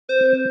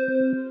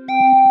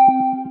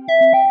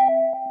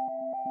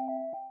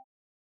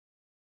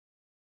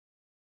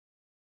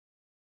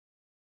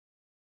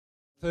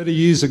30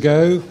 years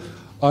ago,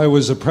 I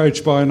was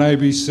approached by an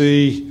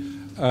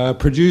ABC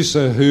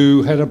producer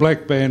who had a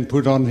black band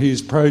put on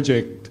his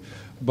project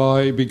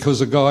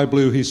because a guy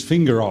blew his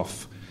finger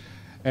off,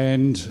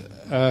 and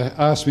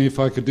asked me if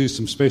I could do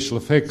some special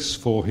effects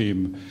for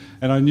him.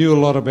 And I knew a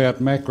lot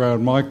about macro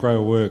and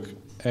micro work.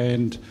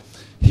 And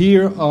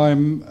here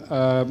I'm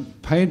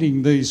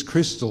painting these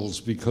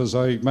crystals because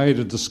I made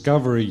a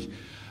discovery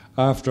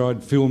after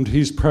I'd filmed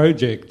his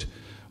project,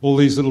 all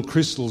these little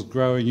crystals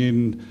growing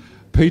in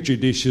petri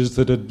dishes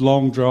that had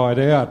long dried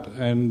out,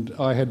 and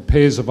I had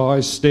pairs of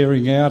eyes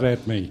staring out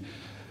at me.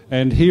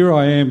 And here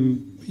I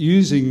am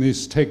using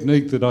this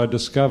technique that I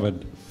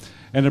discovered,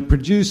 and it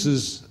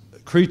produces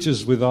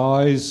creatures with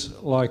eyes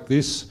like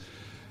this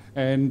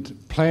and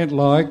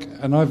plant-like,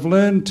 and I've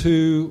learned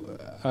to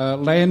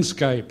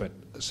landscape it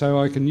so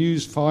I can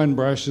use fine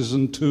brushes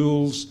and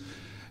tools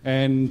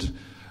and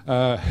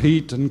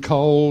heat and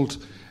cold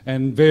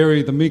and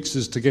vary the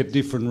mixes to get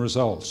different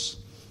results.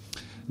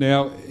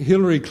 Now,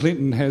 Hilary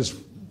Clinton has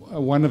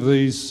one of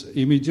these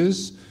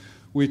images,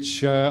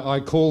 which I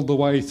called The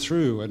Way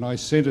Through, and I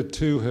sent it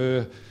to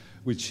her,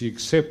 which she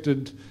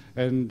accepted,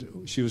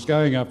 and she was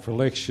going up for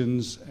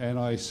elections, and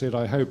I said,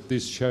 I hope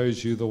this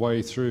shows you the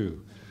way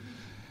through.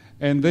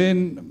 And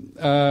then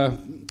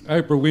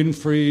Oprah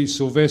Winfrey,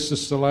 Sylvester,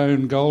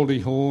 Stallone,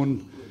 Goldie,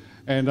 Hawn,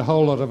 and a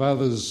whole lot of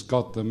others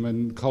got them,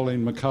 and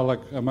Colin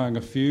McCulloch among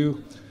a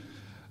few.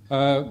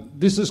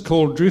 This is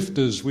called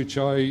Drifters, which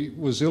I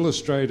was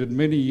illustrated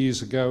many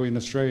years ago in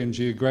Australian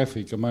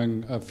Geographic,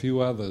 among a few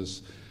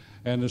others.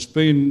 And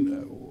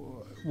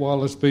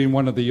while it's been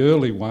one of the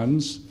early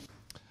ones,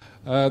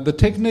 the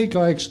technique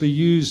I actually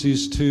use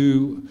is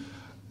to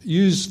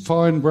use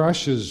fine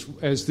brushes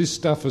as this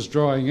stuff is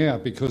drying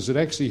out, because it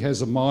actually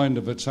has a mind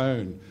of its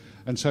own.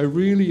 And so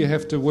really you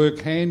have to work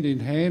hand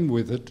in hand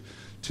with it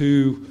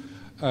to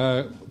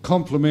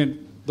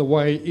complement the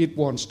way it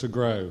wants to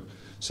grow.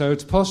 So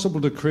it's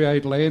possible to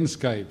create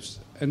landscapes.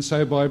 And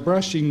so by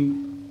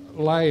brushing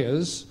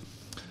layers,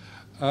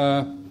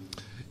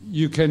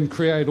 you can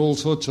create all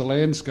sorts of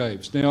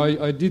landscapes. Now,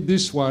 I did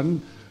this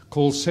one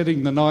called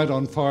Setting the Night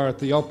on Fire at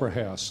the Opera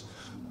House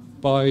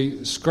by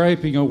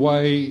scraping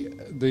away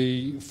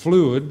the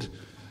fluid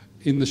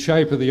in the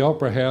shape of the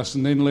opera house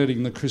and then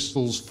letting the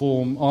crystals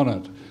form on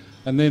it,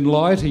 and then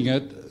lighting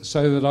it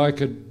so that I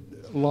could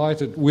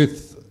light it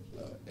with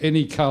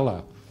any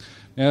colour.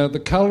 Now,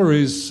 the colour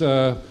is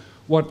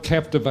what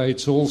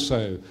captivates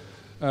also.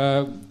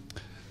 I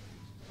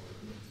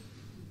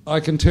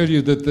can tell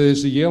you that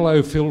there's a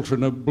yellow filter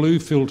and a blue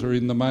filter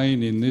in the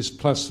main in this,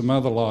 plus some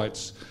other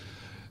lights.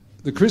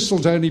 The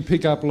crystals only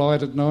pick up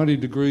light at 90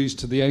 degrees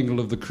to the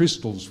angle of the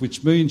crystals,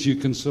 which means you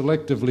can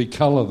selectively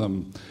colour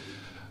them.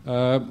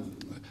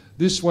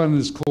 This one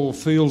is called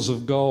Fields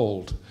of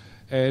Gold,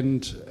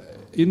 and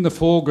in the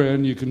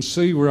foreground you can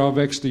see where I've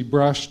actually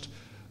brushed,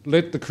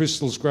 let the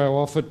crystals grow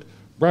off it,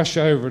 brush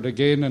over it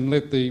again and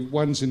let the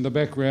ones in the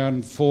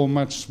background form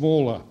much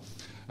smaller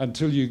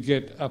until you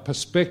get a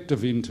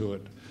perspective into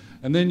it.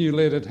 And then you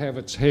let it have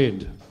its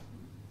head.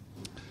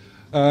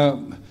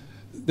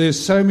 There's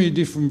so many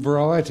different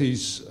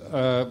varieties.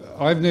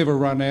 I've never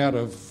run out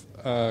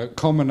of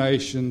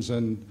combinations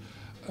and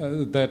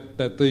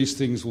that these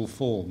things will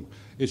form.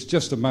 It's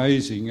just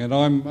amazing, and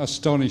I'm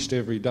astonished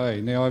every day.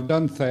 Now, I've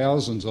done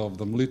thousands of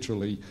them,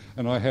 literally,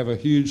 and I have a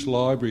huge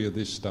library of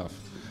this stuff.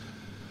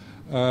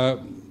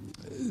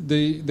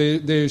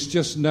 There's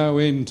just no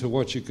end to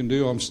what you can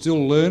do. I'm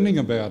still learning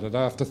about it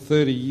after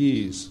 30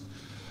 years.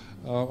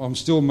 I'm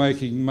still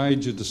making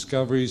major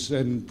discoveries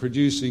and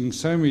producing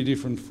so many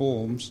different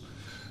forms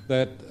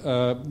that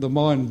the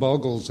mind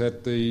boggles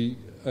at the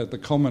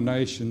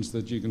combinations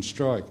that you can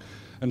strike.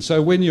 And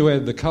so when you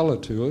add the colour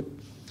to it,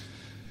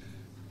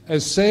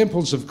 as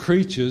samples of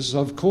creatures,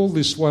 I've called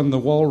this one the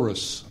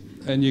walrus,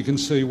 and you can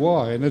see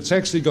why. And it's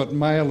actually got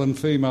male and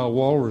female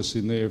walrus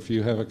in there if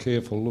you have a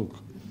careful look.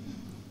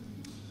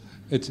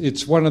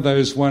 It's one of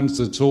those ones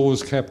that's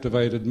always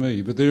captivated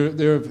me, but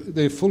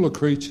they're full of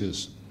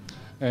creatures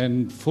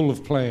and full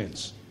of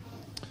plants.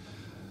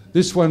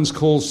 This one's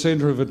called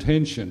Centre of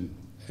Attention,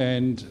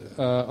 and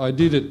I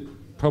did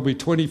it probably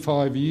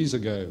 25 years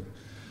ago.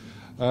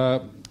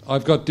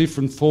 I've got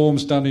different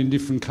forms done in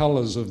different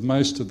colours of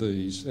most of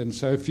these, and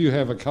so if you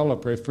have a colour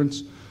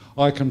preference,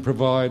 I can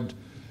provide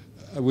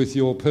with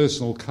your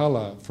personal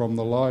colour from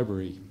the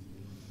library.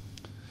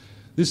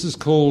 This is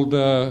called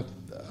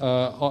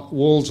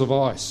Walls of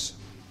Ice,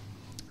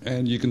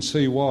 and you can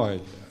see why.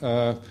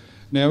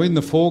 Now in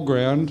the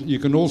foreground you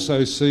can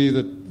also see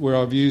that where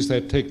I've used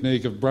that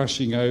technique of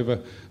brushing over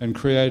and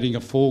creating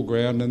a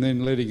foreground and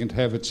then letting it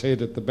have its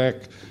head at the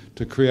back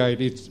to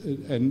create it,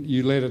 and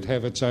you let it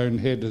have its own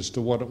head as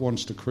to what it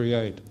wants to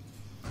create.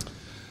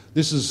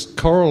 This is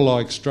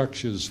coral-like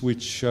structures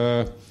which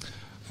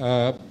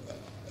come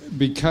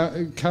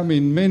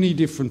in many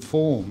different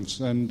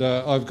forms, and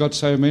I've got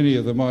so many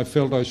of them I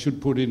felt I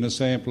should put in a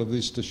sample of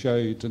this to show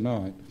you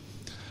tonight.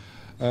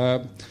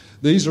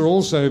 These are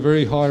also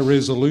very high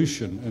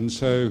resolution, and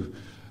so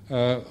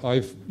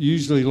I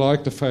usually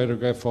like to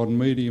photograph on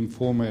medium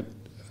format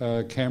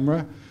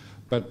camera,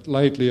 but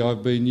lately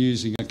I've been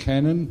using a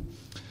Canon.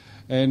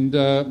 And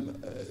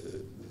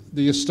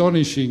the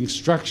astonishing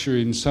structure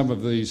in some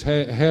of these,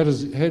 how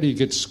do you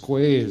get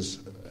squares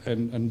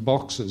and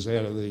boxes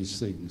out of these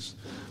things?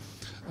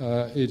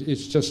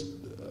 It's just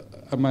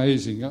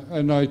amazing,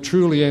 and I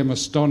truly am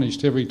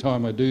astonished every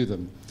time I do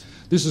them.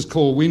 This is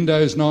called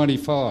Windows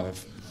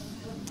 95,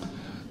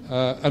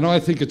 and I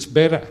think it's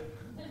better.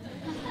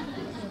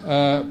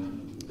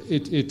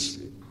 It's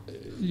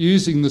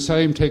using the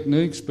same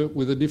techniques but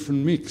with a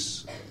different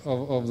mix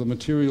of the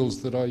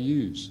materials that I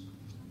use,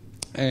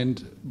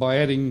 and by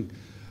adding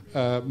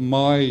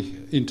my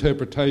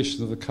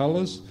interpretation of the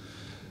colours.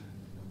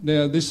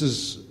 Now this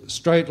is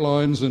straight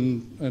lines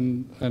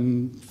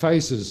and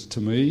faces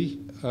to me.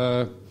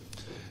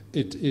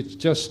 It's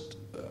just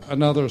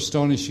another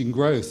astonishing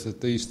growth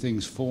that these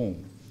things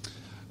form.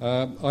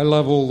 I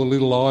love all the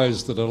little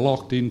eyes that are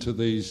locked into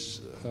these.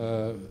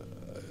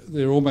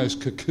 They're almost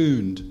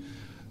cocooned.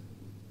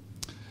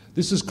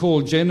 This is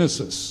called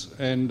Genesis,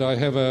 and I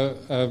have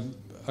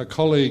a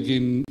colleague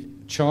in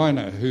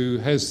China who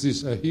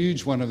has a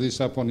huge one of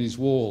this up on his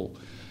wall,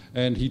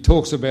 and he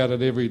talks about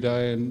it every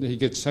day, and he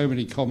gets so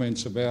many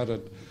comments about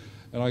it,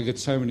 and I get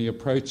so many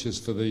approaches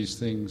for these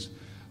things.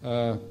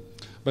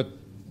 But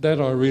that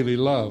I really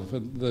love,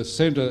 and the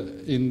centre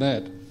in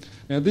that.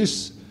 Now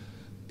this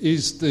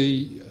is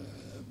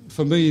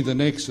for me, the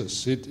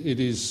nexus. It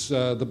is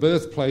the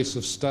birthplace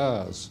of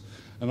stars,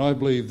 and I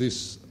believe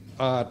this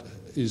art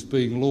is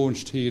being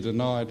launched here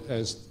tonight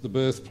as the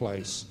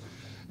birthplace,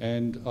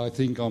 and I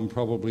think I'm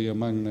probably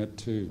among that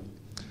too.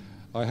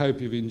 I hope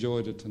you've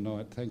enjoyed it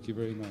tonight. Thank you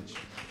very much.